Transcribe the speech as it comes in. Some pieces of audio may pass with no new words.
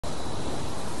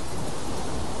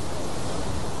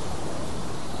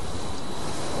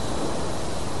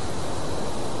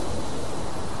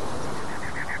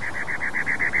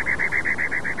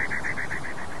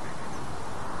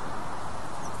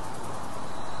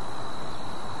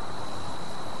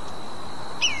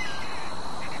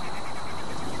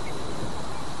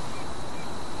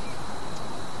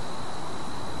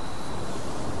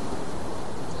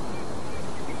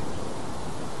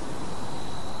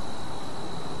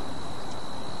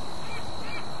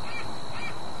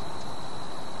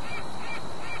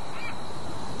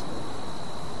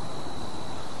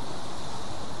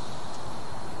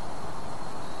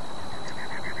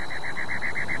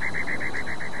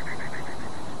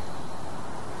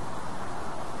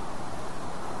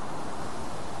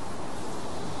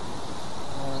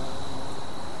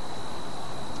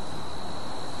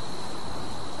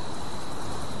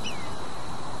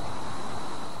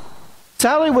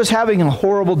Sally was having a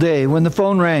horrible day when the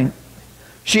phone rang.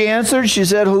 She answered. She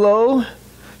said, "Hello."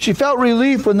 She felt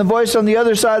relief when the voice on the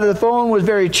other side of the phone was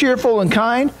very cheerful and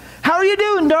kind. "How are you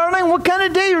doing, darling? What kind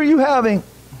of day are you having?"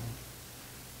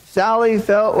 Sally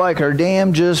felt like her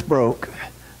dam just broke.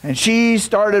 And she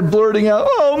started blurting out,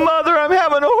 "Oh, Mother, I'm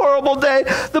having a horrible day.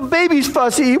 The baby's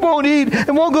fussy. He won't eat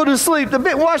and won't go to sleep. The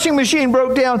washing machine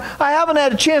broke down. I haven't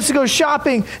had a chance to go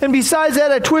shopping. And besides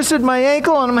that, I twisted my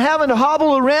ankle and I'm having to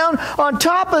hobble around. On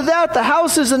top of that, the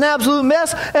house is an absolute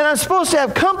mess. And I'm supposed to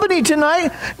have company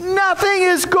tonight. Nothing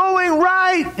is going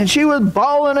right." And she was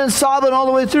bawling and sobbing all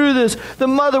the way through this. The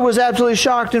mother was absolutely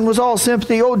shocked and was all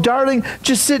sympathy. "Oh, darling,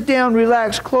 just sit down,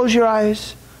 relax, close your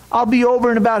eyes. I'll be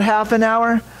over in about half an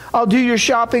hour. I'll do your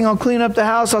shopping. I'll clean up the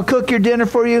house. I'll cook your dinner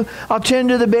for you. I'll tend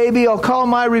to the baby. I'll call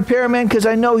my repairman because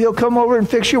I know he'll come over and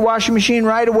fix your washing machine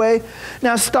right away.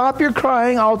 Now stop your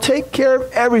crying. I'll take care of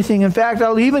everything. In fact,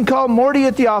 I'll even call Morty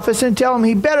at the office and tell him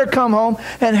he better come home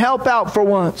and help out for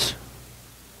once."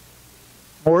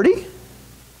 "Morty?"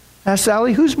 asked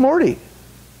Sally. "Who's Morty?"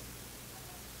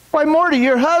 "Why, Morty,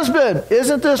 your husband.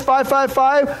 Isn't this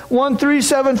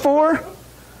 555-1374?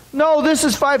 "No, this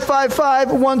is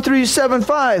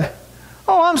 555-1375.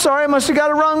 "Oh, I'm sorry, I must have got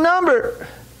a wrong number."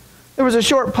 There was a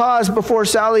short pause before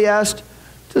Sally asked,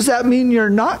 "Does that mean you're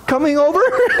not coming over?"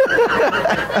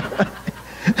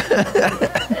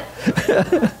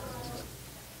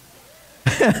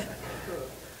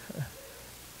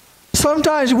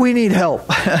 Sometimes we need help.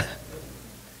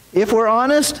 If we're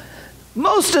honest,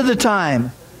 most of the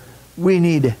time we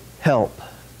need help.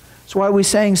 That's why we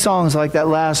sang songs like that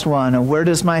last one. And where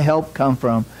does my help come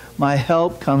from? My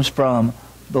help comes from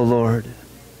the Lord.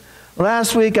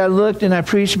 Last week I looked and I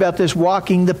preached about this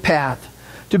walking the path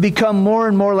to become more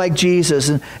and more like Jesus.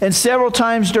 And several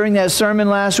times during that sermon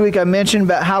last week I mentioned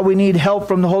about how we need help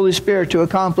from the Holy Spirit to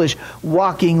accomplish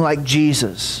walking like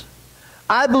Jesus.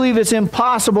 I believe it's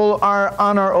impossible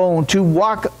on our own to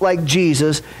walk like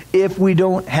Jesus if we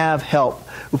don't have help,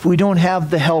 if we don't have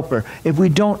the helper, if we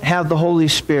don't have the Holy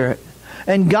Spirit.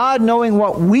 And God, knowing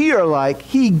what we are like,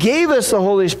 He gave us the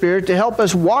Holy Spirit to help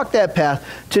us walk that path.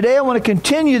 Today I want to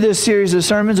continue this series of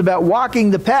sermons about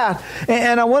walking the path.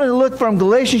 And I want to look from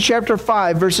Galatians chapter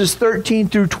 5, verses 13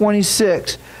 through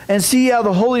 26, and see how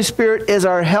the Holy Spirit is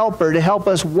our helper to help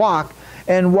us walk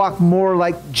and walk more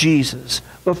like Jesus.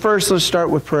 But first, let's start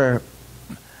with prayer.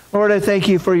 Lord, I thank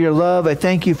you for your love. I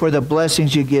thank you for the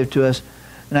blessings you give to us.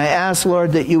 And I ask,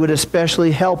 Lord, that you would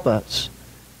especially help us.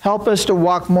 Help us to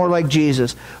walk more like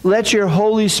Jesus. Let your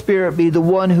Holy Spirit be the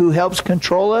one who helps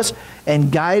control us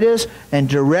and guide us and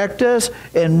direct us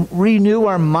and renew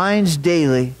our minds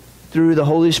daily through the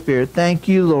Holy Spirit. Thank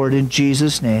you, Lord, in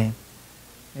Jesus' name.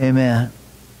 Amen.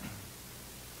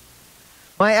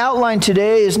 My outline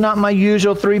today is not my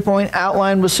usual three-point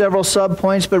outline with several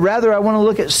subpoints, but rather I want to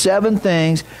look at seven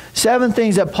things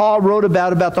that Paul wrote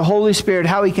about the Holy Spirit,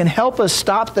 how He can help us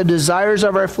stop the desires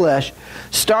of our flesh,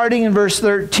 starting in verse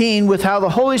 13 with how the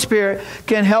Holy Spirit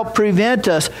can help prevent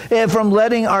us from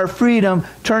letting our freedom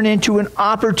turn into an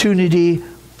opportunity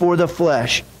for the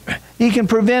flesh. He can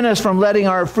prevent us from letting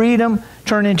our freedom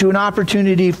turn into an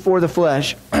opportunity for the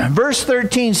flesh. Verse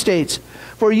 13 states,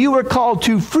 "For you were called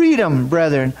to freedom,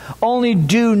 brethren. Only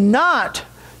do not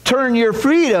turn your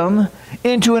freedom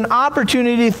into an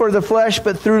opportunity for the flesh,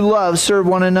 but through love serve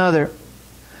one another."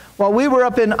 While we were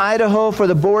up in Idaho for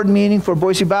the board meeting for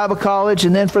Boise Bible College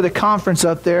and then for the conference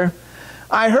up there,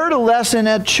 I heard a lesson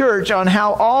at church on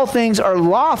how all things are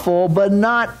lawful, but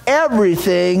not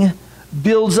everything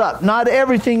builds up. Not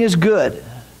everything is good.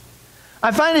 I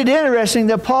find it interesting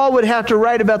that Paul would have to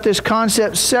write about this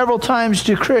concept several times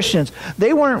to Christians.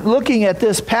 They weren't looking at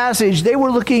this passage. They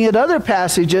were looking at other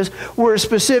passages where it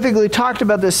specifically talked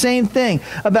about the same thing.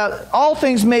 About all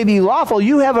things may be lawful.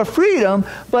 You have a freedom,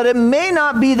 but it may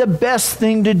not be the best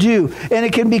thing to do. And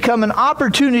it can become an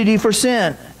opportunity for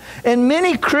sin. And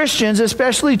many Christians,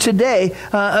 especially today,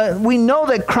 we know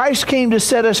that Christ came to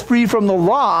set us free from the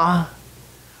law.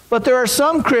 But there are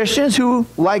some Christians who,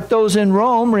 like those in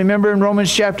Rome, remember in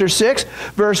Romans chapter 6,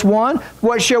 verse 1,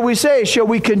 what shall we say? Shall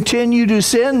we continue to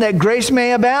sin that grace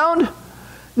may abound?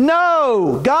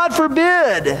 No, God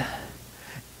forbid.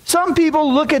 Some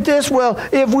people look at this, well,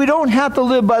 if we don't have to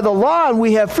live by the law and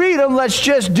we have freedom, let's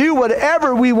just do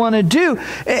whatever we want to do.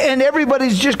 And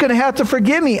everybody's just going to have to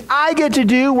forgive me. I get to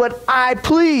do what I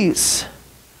please.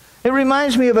 It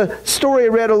reminds me of a story I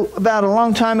read about a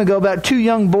long time ago about two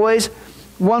young boys.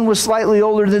 One was slightly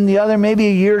older than the other, maybe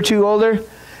a year or two older.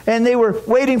 And they were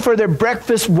waiting for their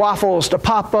breakfast waffles to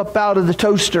pop up out of the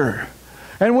toaster.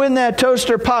 And when that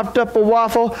toaster popped up a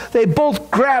waffle, they both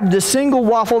grabbed the single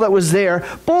waffle that was there.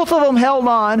 Both of them held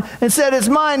on and said, it's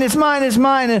mine, it's mine, it's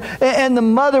mine. And the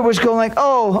mother was going like,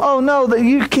 oh no,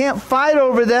 you can't fight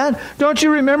over that. Don't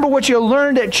you remember what you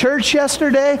learned at church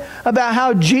yesterday about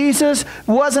how Jesus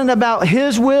wasn't about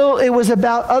his will, it was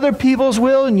about other people's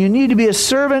will, and you need to be a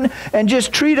servant and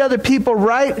just treat other people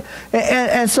right.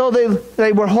 And so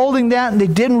they were holding that, and they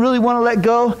didn't really want to let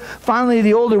go. Finally,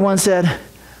 the older one said,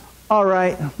 all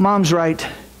right, Mom's right.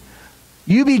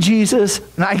 You be Jesus,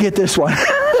 and I get this one.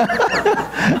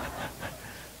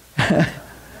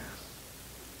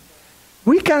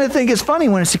 We kind of think it's funny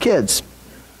when it's the kids.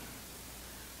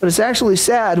 But it's actually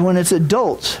sad when it's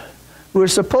adults who are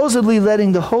supposedly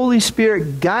letting the Holy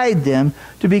Spirit guide them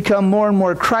to become more and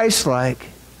more Christ-like.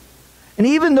 And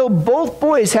even though both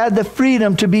boys had the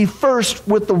freedom to be first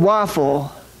with the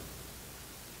waffle,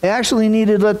 they actually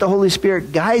needed to let the Holy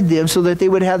Spirit guide them so that they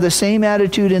would have the same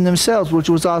attitude in themselves, which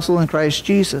was also in Christ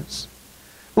Jesus,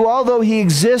 who, although he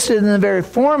existed in the very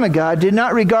form of God, did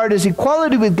not regard his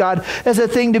equality with God as a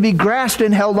thing to be grasped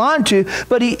and held on to,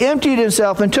 but he emptied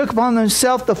himself and took upon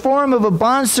himself the form of a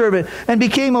bondservant and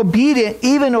became obedient,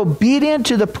 even obedient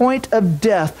to the point of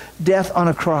death, death on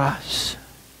a cross.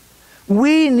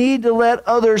 We need to let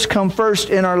others come first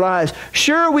in our lives.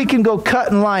 Sure, we can go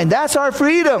cut in line. That's our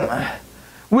freedom.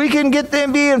 We can get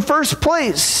them be in first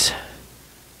place.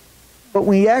 But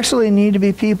we actually need to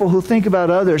be people who think about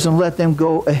others and let them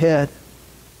go ahead.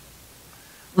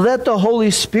 Let the Holy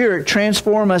Spirit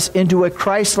transform us into a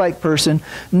Christ-like person,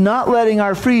 not letting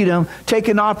our freedom take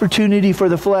an opportunity for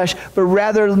the flesh, but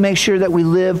rather make sure that we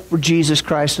live for Jesus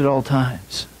Christ at all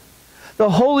times. The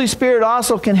Holy Spirit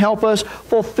also can help us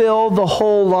fulfill the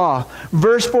whole law.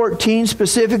 Verse 14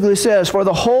 specifically says, for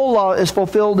the whole law is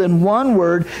fulfilled in one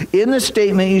word, in the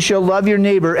statement, you shall love your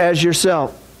neighbor as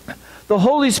yourself. The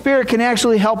Holy Spirit can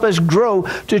actually help us grow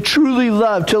to truly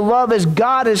love, to love as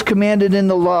God has commanded in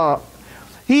the law.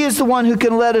 He is the one who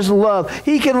can let us love.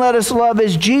 He can let us love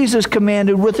as Jesus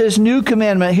commanded with his new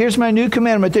commandment. Here's my new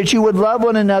commandment, that you would love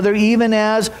one another even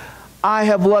as I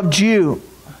have loved you.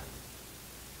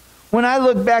 When I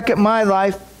look back at my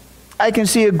life, I can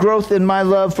see a growth in my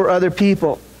love for other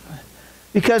people.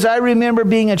 Because I remember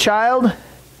being a child,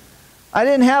 I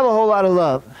didn't have a whole lot of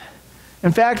love.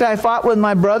 In fact, I fought with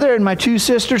my brother and my two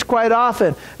sisters quite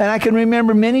often. And I can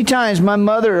remember many times my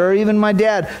mother or even my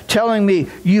dad telling me,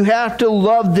 you have to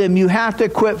love them, you have to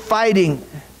quit fighting.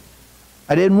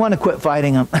 I didn't want to quit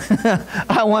fighting them.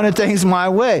 I wanted things my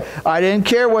way. I didn't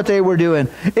care what they were doing.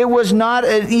 It was not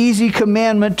an easy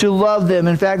commandment to love them.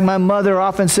 In fact, my mother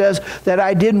often says that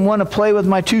I didn't want to play with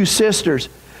my two sisters.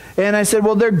 And I said,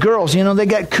 well, they're girls, you know, they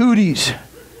got cooties.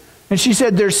 And she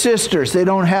said, they're sisters, they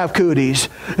don't have cooties.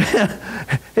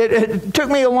 It took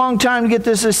me a long time to get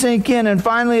this to sink in. And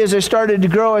finally, as I started to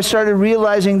grow, I started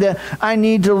realizing that I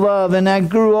need to love. And I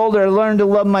grew older, I learned to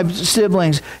love my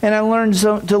siblings. And I learned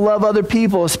to love other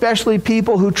people, especially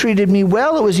people who treated me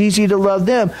well. It was easy to love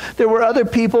them. There were other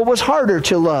people it was harder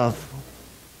to love.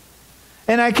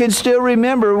 And I can still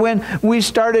remember when we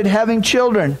started having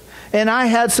children. And I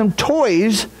had some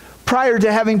toys prior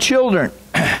to having children.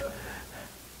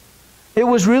 It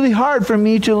was really hard for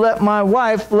me to let my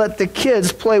wife let the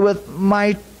kids play with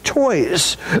my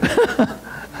toys.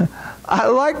 I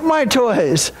liked my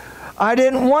toys. I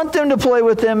didn't want them to play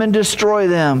with them and destroy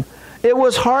them. It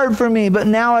was hard for me, but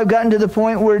now I've gotten to the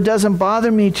point where it doesn't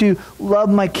bother me to love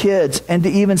my kids and to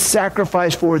even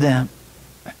sacrifice for them.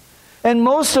 And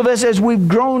most of us, as we've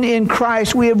grown in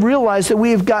Christ, we have realized that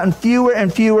we have gotten fewer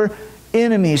and fewer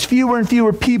enemies, fewer and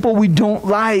fewer people we don't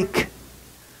like.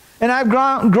 And I've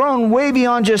grown way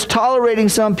beyond just tolerating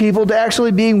some people to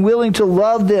actually being willing to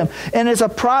love them. And it's a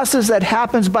process that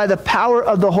happens by the power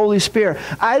of the Holy Spirit.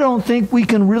 I don't think we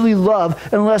can really love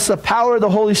unless the power of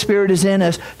the Holy Spirit is in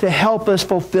us to help us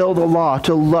fulfill the law,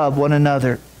 to love one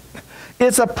another.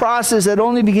 It's a process that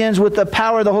only begins with the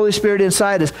power of the Holy Spirit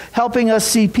inside us, helping us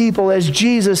see people as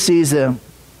Jesus sees them,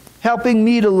 helping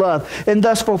me to love, and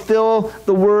thus fulfill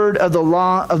the word of the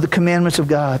law of the commandments of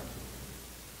God.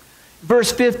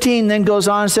 Verse 15 then goes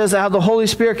on and says how the Holy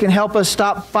Spirit can help us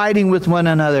stop fighting with one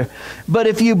another. But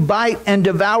if you bite and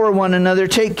devour one another,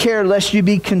 take care lest you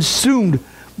be consumed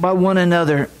by one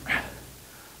another.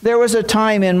 There was a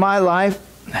time in my life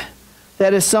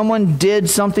that if someone did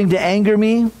something to anger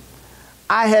me,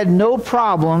 I had no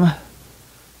problem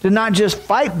to not just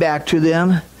fight back to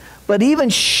them, but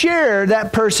even share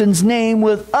that person's name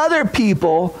with other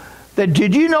people. That,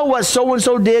 did you know what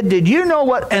so-and-so did? Did you know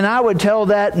what? And I would tell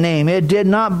that name. It did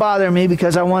not bother me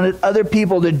because I wanted other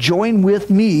people to join with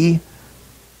me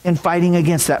in fighting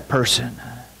against that person.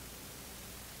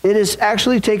 It has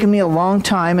actually taken me a long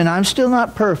time, and I'm still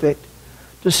not perfect,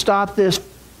 to stop this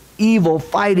evil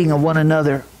fighting of one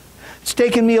another. It's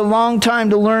taken me a long time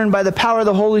to learn by the power of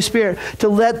the Holy Spirit to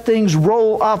let things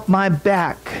roll off my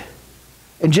back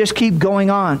and just keep going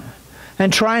on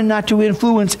and trying not to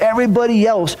influence everybody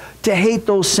else to hate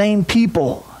those same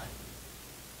people.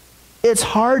 It's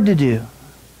hard to do,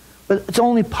 but it's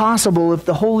only possible if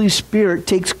the Holy Spirit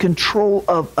takes control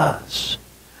of us.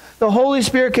 The Holy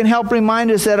Spirit can help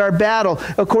remind us that our battle,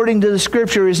 according to the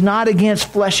Scripture, is not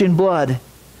against flesh and blood,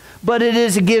 but it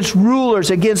is against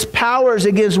rulers, against powers,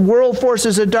 against world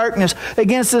forces of darkness,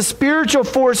 against the spiritual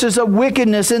forces of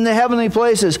wickedness in the heavenly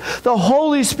places. The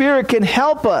Holy Spirit can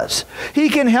help us. He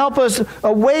can help us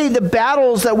weigh the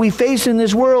battles that we face in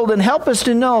this world and help us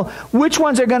to know which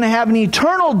ones are going to have an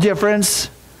eternal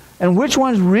difference and which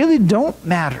ones really don't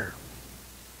matter.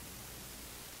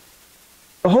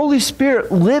 The Holy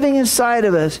Spirit living inside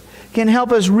of us can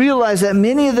help us realize that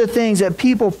many of the things that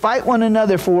people fight one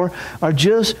another for are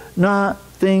just not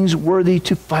things worthy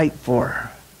to fight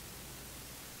for.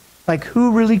 Like,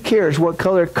 who really cares what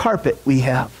color carpet we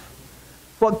have?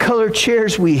 What color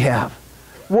chairs we have?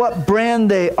 What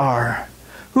brand they are?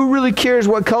 Who really cares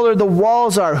what color the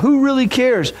walls are? Who really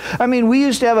cares? I mean, we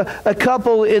used to have a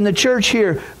couple in the church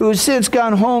here who has since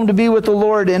gone home to be with the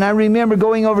Lord. And I remember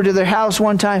going over to their house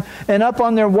one time, and up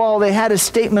on their wall, they had a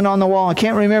statement on the wall. I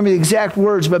can't remember the exact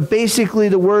words, but basically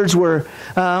the words were,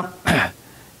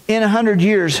 in 100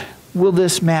 years, will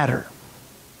this matter?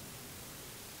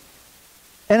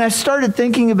 And I started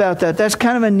thinking about that. That's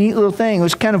kind of a neat little thing. It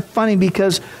was kind of funny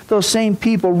because those same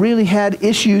people really had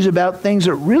issues about things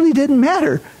that really didn't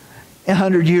matter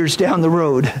 100 years down the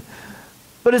road.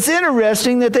 But it's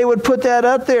interesting that they would put that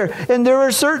up there. And there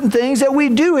are certain things that we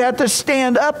do have to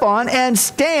stand up on and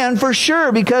stand for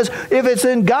sure. Because if it's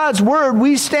in God's Word,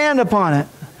 we stand upon it.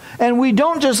 And we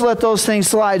don't just let those things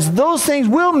slide. Those things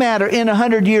will matter in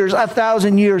 100 years,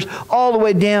 1,000 years, all the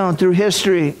way down through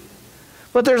history.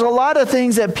 But there's a lot of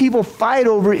things that people fight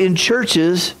over in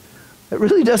churches that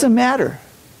really doesn't matter.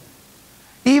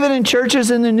 Even in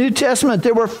churches in the New Testament,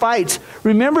 there were fights.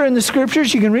 Remember in the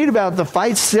Scriptures, you can read about the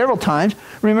fights several times.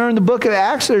 Remember in the book of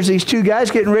Acts, there's these two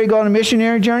guys getting ready to go on a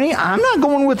missionary journey. I'm not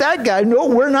going with that guy. No,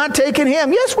 we're not taking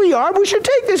him. Yes, we are. We should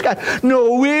take this guy.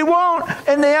 No, we won't.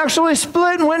 And they actually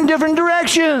split and went in different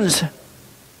directions.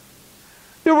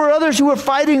 There were others who were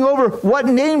fighting over what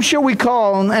name shall we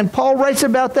call, and Paul writes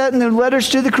about that in the letters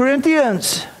to the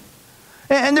Corinthians.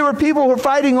 And there were people who were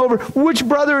fighting over which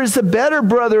brother is the better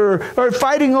brother, or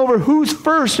fighting over who's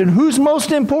first and who's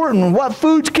most important, what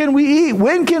foods can we eat,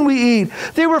 when can we eat.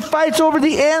 There were fights over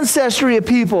the ancestry of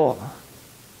people.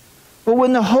 But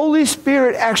when the Holy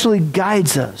Spirit actually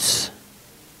guides us,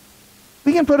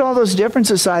 we can put all those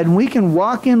differences aside and we can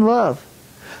walk in love.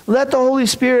 Let the Holy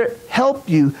Spirit help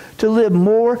you to live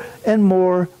more and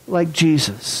more like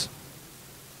Jesus.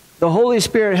 The Holy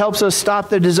Spirit helps us stop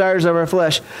the desires of our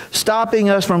flesh, stopping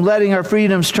us from letting our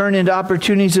freedoms turn into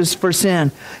opportunities for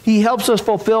sin. He helps us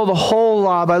fulfill the whole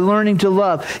law by learning to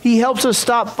love. He helps us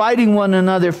stop fighting one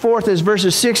another. Fourth, as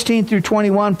verses 16 through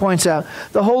 21 points out,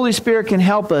 the Holy Spirit can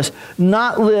help us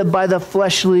not live by the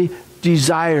fleshly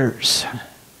desires.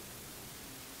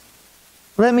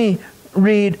 Let me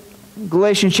read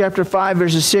Galatians chapter 5,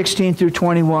 verses 16 through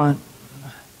 21.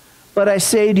 But I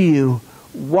say to you,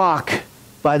 walk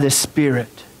by the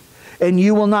Spirit, and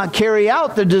you will not carry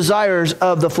out the desires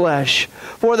of the flesh.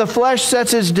 For the flesh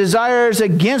sets its desires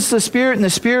against the Spirit, and the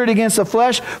Spirit against the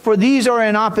flesh. For these are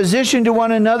in opposition to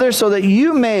one another, so that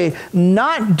you may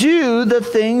not do the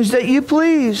things that you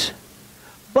please.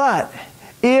 But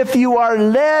if you are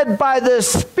led by the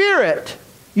Spirit,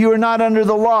 you are not under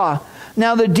the law.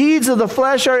 Now the deeds of the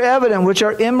flesh are evident, which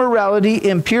are immorality,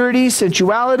 impurity,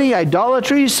 sensuality,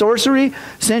 idolatry, sorcery,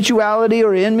 sensuality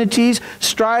or enmities,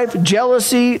 strife,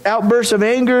 jealousy, outbursts of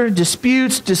anger,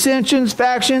 disputes, dissensions,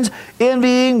 factions,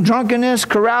 envying, drunkenness,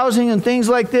 carousing, and things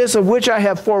like this, of which I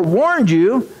have forewarned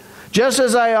you, just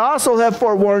as I also have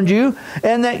forewarned you,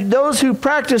 and that those who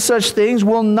practice such things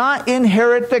will not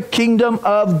inherit the kingdom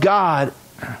of God.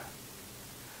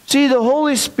 See, the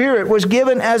Holy Spirit was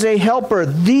given as a helper,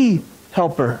 the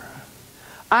helper.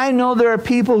 I know there are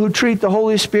people who treat the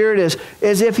Holy Spirit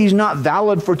as if He's not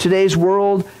valid for today's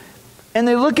world. And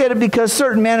they look at it because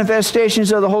certain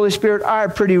manifestations of the Holy Spirit are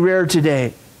pretty rare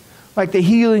today. Like the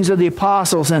healings of the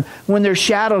apostles, and when their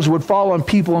shadows would fall on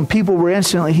people and people were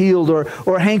instantly healed, or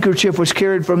a handkerchief was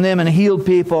carried from them and healed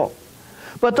people.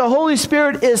 But the Holy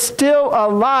Spirit is still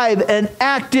alive and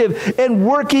active and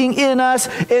working in us,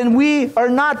 and we are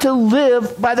not to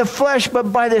live by the flesh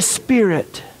but by the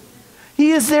Spirit.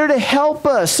 He is there to help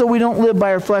us so we don't live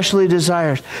by our fleshly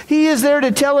desires. He is there to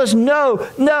tell us, no,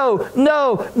 no,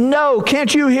 no, no.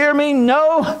 Can't you hear me?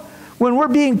 No. When we're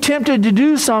being tempted to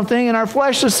do something and our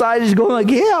flesh society is going like,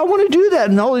 yeah, I want to do that.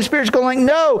 And the Holy Spirit's going like,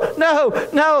 no, no,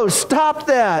 no, stop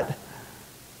that.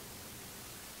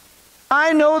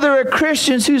 I know there are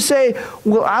Christians who say,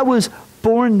 well, I was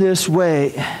born this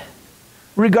way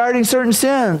regarding certain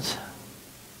sins.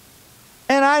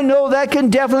 And I know that can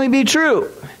definitely be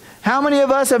true. How many of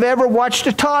us have ever watched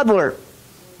a toddler?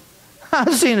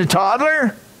 I've seen a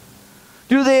toddler.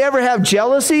 Do they ever have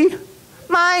jealousy?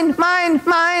 Mine, mine,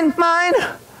 mine, mine.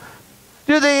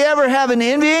 Do they ever have an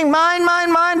envying? Mine,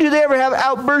 mine, mine. Do they ever have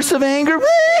outbursts of anger?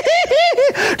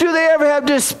 Do they ever have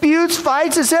disputes,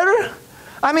 fights, etc.?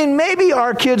 I mean, maybe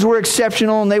our kids were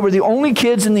exceptional and they were the only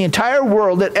kids in the entire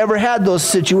world that ever had those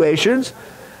situations.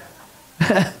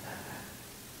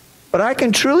 But I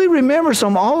can truly remember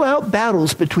some all-out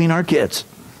battles between our kids.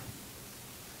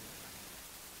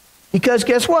 Because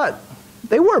guess what?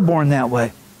 They were born that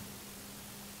way.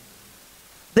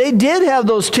 They did have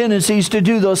those tendencies to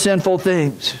do those sinful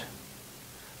things.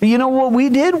 But you know what we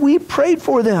did? We prayed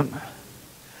for them.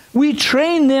 We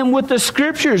trained them with the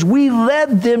Scriptures. We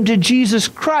led them to Jesus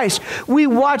Christ. We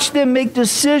watched them make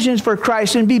decisions for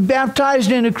Christ and be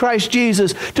baptized into Christ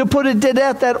Jesus, to put it to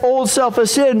death that old self of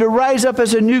sin, to rise up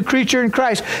as a new creature in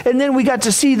Christ. And then we got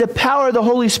to see the power of the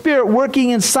Holy Spirit working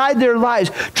inside their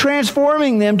lives,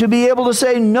 transforming them to be able to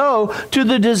say no to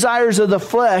the desires of the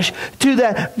flesh, to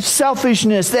that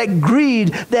selfishness, that greed,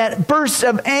 that bursts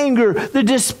of anger, the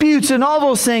disputes and all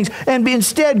those things, and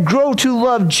instead grow to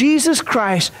love Jesus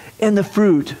Christ and the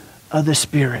fruit of the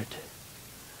Spirit.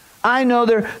 I know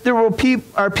there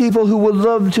are people who would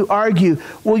love to argue,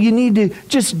 well, you need to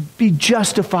just be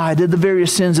justified of the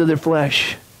various sins of their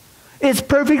flesh. It's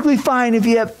perfectly fine if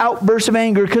you have outbursts of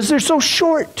anger because they're so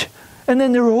short and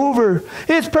then they're over.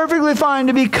 It's perfectly fine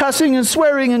to be cussing and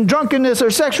swearing and drunkenness or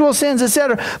sexual sins,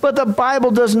 etc. But the Bible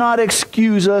does not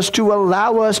excuse us to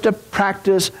allow us to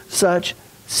practice such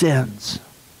sins.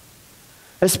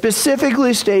 It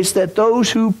specifically states that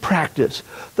those who practice,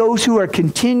 those who are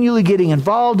continually getting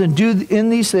involved and do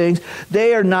in these things,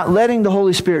 they are not letting the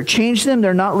Holy Spirit change them.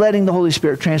 They're not letting the Holy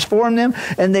Spirit transform them,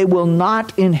 and they will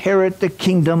not inherit the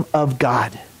kingdom of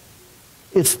God.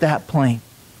 It's that plain.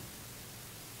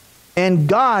 And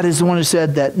God is the one who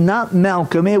said that, not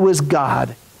Malcolm. It was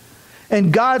God.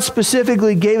 And God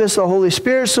specifically gave us the Holy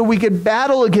Spirit so we could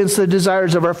battle against the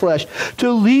desires of our flesh,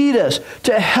 to lead us,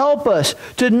 to help us,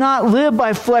 to not live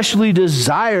by fleshly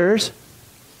desires,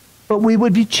 but we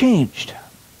would be changed.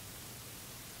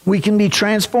 We can be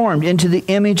transformed into the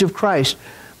image of Christ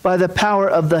by the power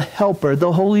of the Helper,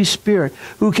 the Holy Spirit,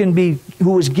 who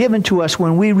was given to us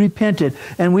when we repented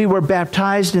and we were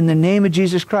baptized in the name of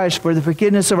Jesus Christ for the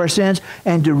forgiveness of our sins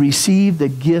and to receive the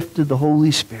gift of the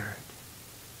Holy Spirit.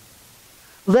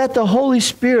 Let the Holy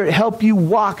Spirit help you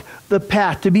walk the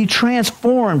path to be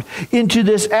transformed into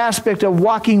this aspect of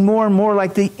walking more and more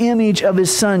like the image of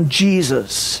His Son,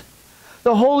 Jesus.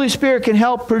 The Holy Spirit can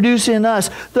help produce in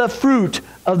us the fruit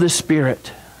of the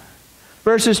Spirit.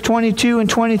 Verses 22 and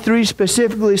 23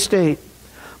 specifically state,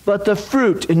 but the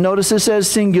fruit, and notice it says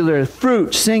singular,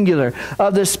 fruit, singular,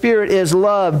 of the Spirit is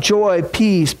love, joy,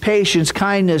 peace, patience,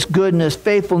 kindness, goodness,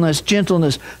 faithfulness,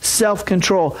 gentleness,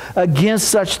 self-control. Against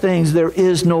such things there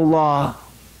is no law.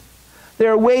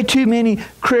 There are way too many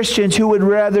Christians who would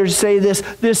rather say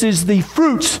this is the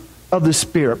fruits of the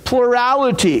Spirit,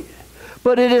 plurality,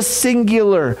 but it is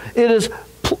singular. It is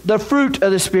the fruit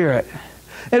of the Spirit.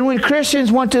 And when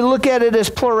Christians want to look at it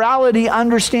as plurality,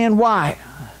 understand why.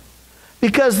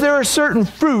 Because there are certain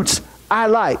fruits I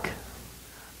like.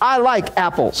 I like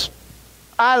apples.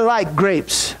 I like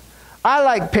grapes. I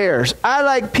like pears. I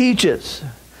like peaches.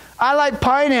 I like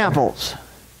pineapples.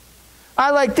 I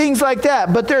like things like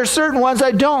that. But there are certain ones I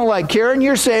don't like. Karen,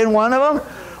 you're saying one of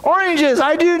them? Oranges.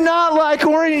 I do not like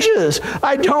oranges.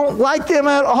 I don't like them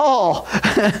at all.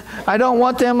 I don't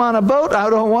want them on a boat. I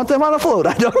don't want them on a float.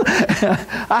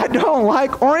 I don't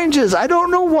like oranges. I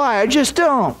don't know why. I just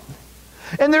don't.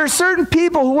 And there are certain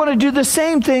people who want to do the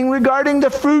same thing regarding the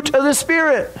fruit of the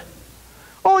Spirit.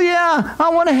 Oh yeah, I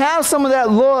want to have some of that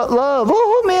love.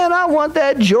 Oh man, I want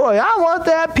that joy. I want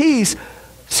that peace.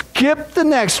 Skip the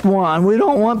next one. We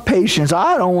don't want patience.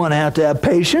 I don't want to have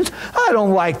patience. I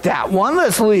don't like that one.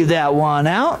 Let's leave that one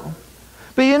out.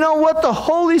 But you know what? The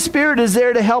Holy Spirit is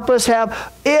there to help us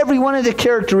have every one of the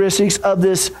characteristics of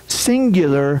this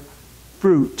singular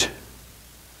fruit.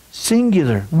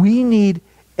 Singular. We need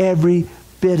every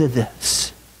bit of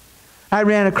this. I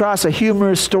ran across a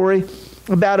humorous story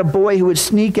about a boy who would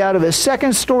sneak out of his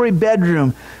second-story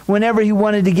bedroom whenever he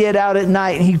wanted to get out at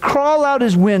night. And he'd crawl out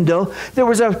his window. There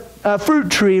was a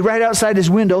fruit tree right outside his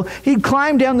window. He'd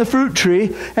climb down the fruit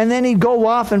tree, and then he'd go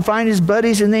off and find his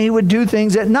buddies, and then he would do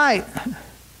things at night.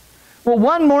 Well,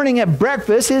 one morning at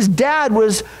breakfast, his dad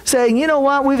was saying, you know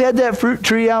what, we've had that fruit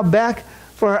tree out back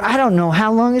for I don't know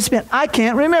how long it's been. I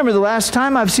can't remember the last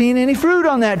time I've seen any fruit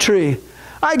on that tree.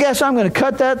 I guess I'm going to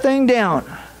cut that thing down.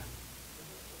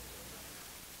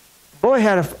 Boy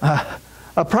had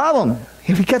a problem.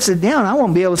 If he cuts it down, I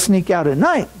won't be able to sneak out at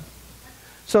night.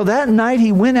 So that night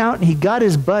he went out and he got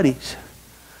his buddies.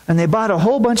 And they bought a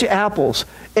whole bunch of apples.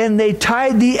 And they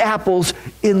tied the apples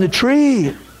in the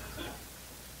tree.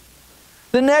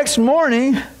 The next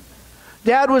morning,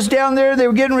 Dad was down there. They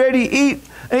were getting ready to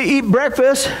eat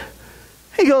breakfast.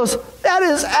 He goes, that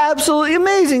is absolutely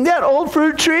amazing. That old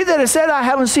fruit tree that I said I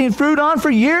haven't seen fruit on for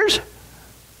years,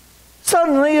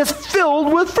 suddenly is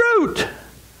filled with fruit.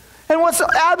 And what's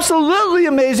absolutely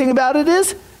amazing about it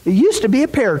is, it used to be a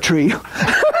pear tree.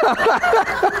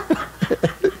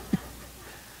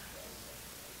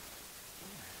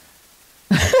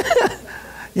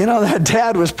 You know, that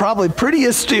dad was probably pretty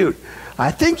astute. I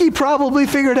think he probably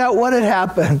figured out what had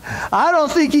happened. I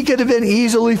don't think he could have been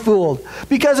easily fooled,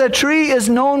 because a tree is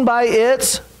known by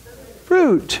its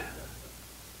fruit.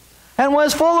 And when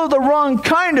it's full of the wrong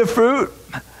kind of fruit,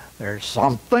 there's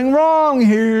something wrong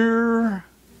here.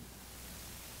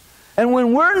 And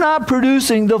when we're not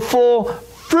producing the full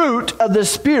fruit of the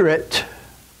Spirit,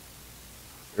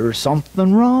 there's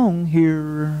something wrong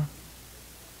here.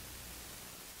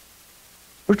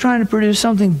 We're trying to produce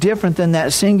something different than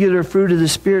that singular fruit of the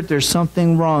Spirit. There's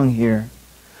something wrong here.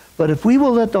 But if we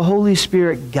will let the Holy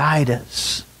Spirit guide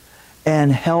us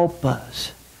and help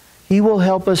us, He will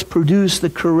help us produce the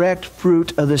correct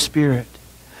fruit of the Spirit.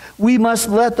 We must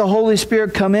let the Holy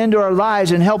Spirit come into our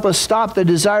lives and help us stop the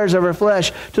desires of our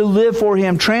flesh to live for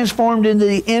Him, transformed into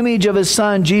the image of His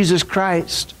Son, Jesus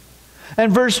Christ.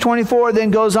 And verse 24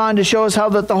 then goes on to show us how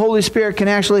that the Holy Spirit can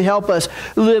actually help us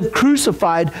live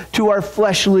crucified to our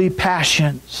fleshly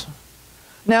passions.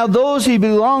 Now those who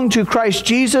belong to Christ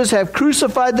Jesus have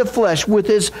crucified the flesh with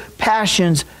its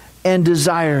passions and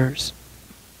desires.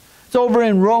 It's over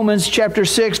in Romans chapter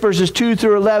 6, verses 2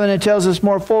 through 11. It tells us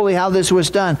more fully how this was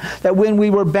done. That when we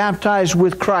were baptized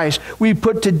with Christ, we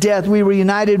put to death, we were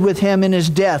united with Him in His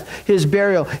death, His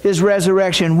burial, His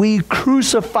resurrection. We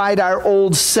crucified our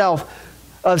old self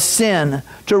of sin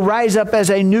to rise up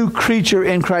as a new creature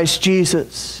in Christ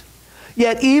Jesus.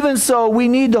 Yet even so, we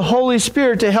need the Holy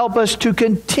Spirit to help us to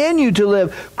continue to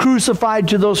live crucified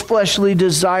to those fleshly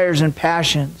desires and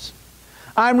passions.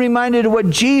 I'm reminded of what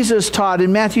Jesus taught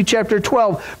in Matthew chapter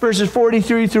 12, verses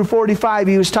 43 through 45.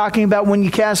 He was talking about when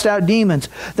you cast out demons,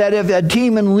 that if a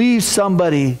demon leaves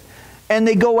somebody and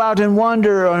they go out and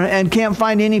wander and can't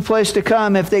find any place to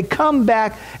come, if they come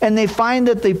back and they find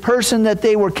that the person that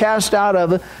they were cast out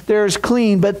of, there's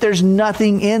clean, but there's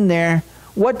nothing in there,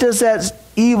 what does that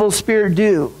evil spirit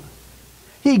do?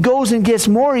 He goes and gets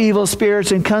more evil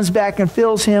spirits and comes back and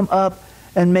fills him up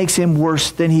and makes him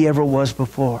worse than he ever was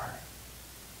before.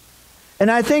 And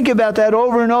I think about that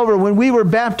over and over. When we were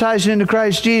baptized into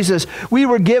Christ Jesus, we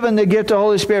were given the gift of the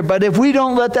Holy Spirit. But if we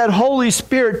don't let that Holy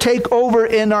Spirit take over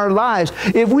in our lives,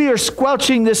 if we are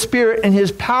squelching the Spirit and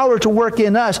His power to work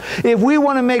in us, if we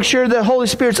want to make sure the Holy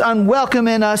Spirit's unwelcome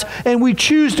in us and we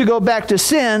choose to go back to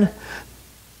sin,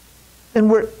 then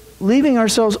we're leaving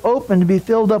ourselves open to be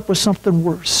filled up with something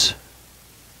worse.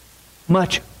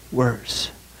 Much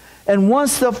worse. And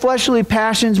once the fleshly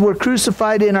passions were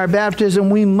crucified in our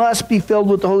baptism, we must be filled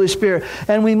with the Holy Spirit.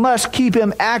 And we must keep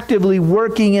Him actively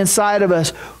working inside of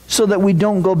us so that we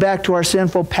don't go back to our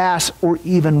sinful past or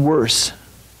even worse.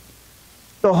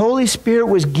 The Holy Spirit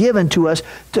was given to us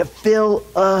to fill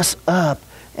us up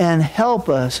and help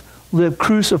us live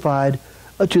crucified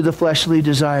to the fleshly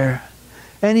desire.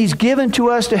 And He's given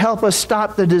to us to help us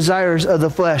stop the desires of the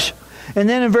flesh. And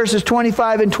then in verses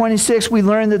 25 and 26, we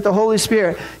learn that the Holy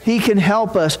Spirit, He can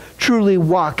help us truly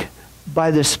walk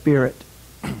by the Spirit.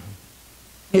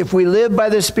 If we live by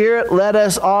the Spirit, let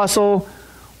us also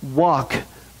walk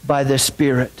by the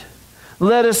Spirit.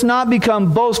 Let us not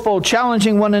become boastful,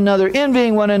 challenging one another,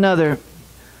 envying one another.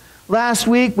 Last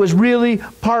week was really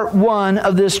part one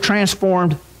of this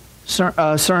transformed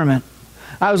sermon.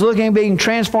 I was looking at being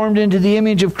transformed into the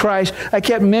image of Christ. I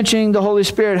kept mentioning the Holy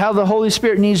Spirit, how the Holy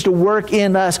Spirit needs to work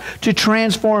in us to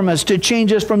transform us, to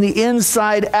change us from the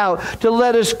inside out, to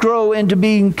let us grow into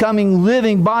becoming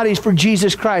living bodies for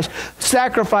Jesus Christ,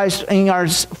 sacrificing our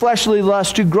fleshly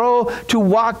lust to grow, to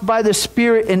walk by the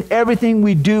Spirit in everything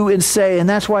we do and say. And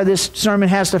that's why this sermon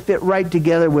has to fit right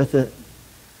together with it.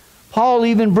 Paul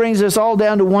even brings us all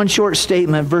down to one short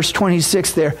statement, verse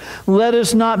 26 there. Let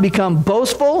us not become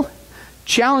boastful,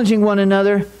 challenging one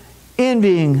another,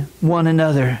 envying one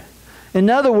another. In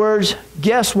other words,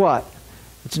 guess what?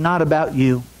 It's not about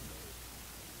you.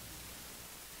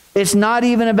 It's not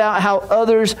even about how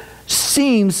others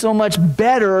seem so much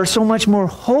better or so much more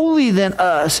holy than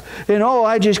us. And oh,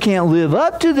 I just can't live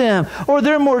up to them. Or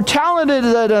they're more talented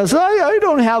than us. I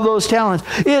don't have those talents.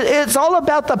 It's all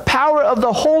about the power of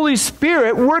the Holy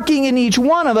Spirit working in each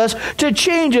one of us to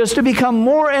change us to become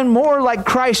more and more like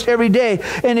Christ every day.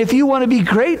 And if you want to be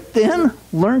great, then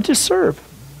learn to serve.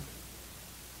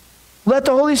 Let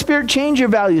the Holy Spirit change your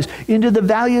values into the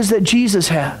values that Jesus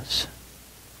has,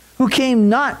 who came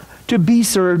not to be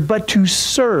served, but to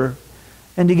serve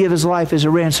and to give his life as a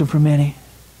ransom for many.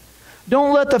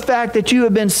 Don't let the fact that you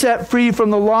have been set free from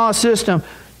the law system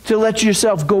to let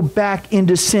yourself go back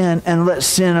into sin and let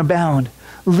sin abound.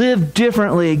 Live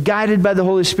differently, guided by the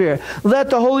Holy Spirit. Let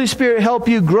the Holy Spirit help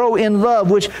you grow in love,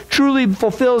 which truly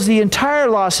fulfills the entire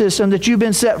law system that you've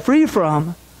been set free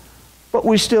from, but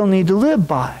we still need to live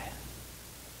by.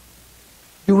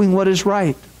 Doing what is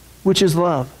right, which is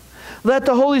love. Let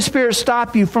the Holy Spirit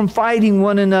stop you from fighting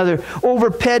one another over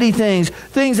petty things,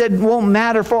 things that won't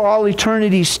matter for all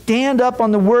eternity. Stand up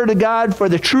on the Word of God for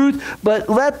the truth, but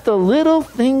let the little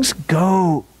things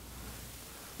go.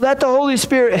 Let the Holy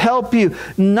Spirit help you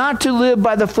not to live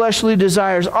by the fleshly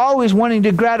desires, always wanting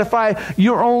to gratify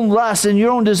your own lusts and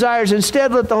your own desires.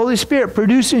 Instead, let the Holy Spirit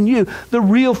produce in you the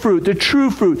real fruit, the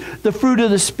true fruit, the fruit of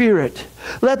the Spirit.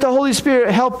 Let the Holy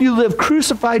Spirit help you live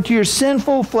crucified to your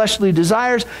sinful fleshly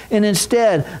desires, and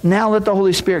instead, now let the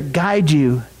Holy Spirit guide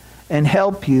you and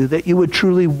help you that you would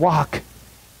truly walk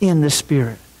in the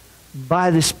Spirit,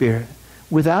 by the Spirit,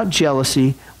 without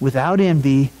jealousy, without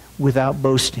envy, without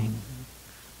boasting.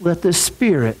 Let the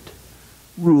Spirit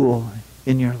rule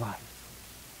in your life.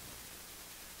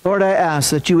 Lord, I ask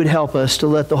that you would help us to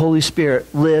let the Holy Spirit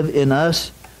live in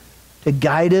us, to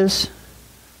guide us,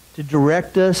 to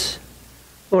direct us.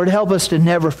 Lord, help us to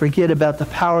never forget about the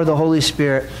power of the Holy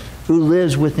Spirit who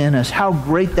lives within us. How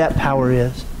great that power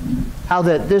is. How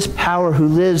that this power who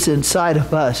lives inside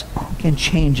of us can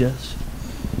change us.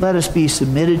 Let us be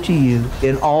submitted to you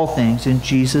in all things in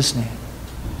Jesus' name.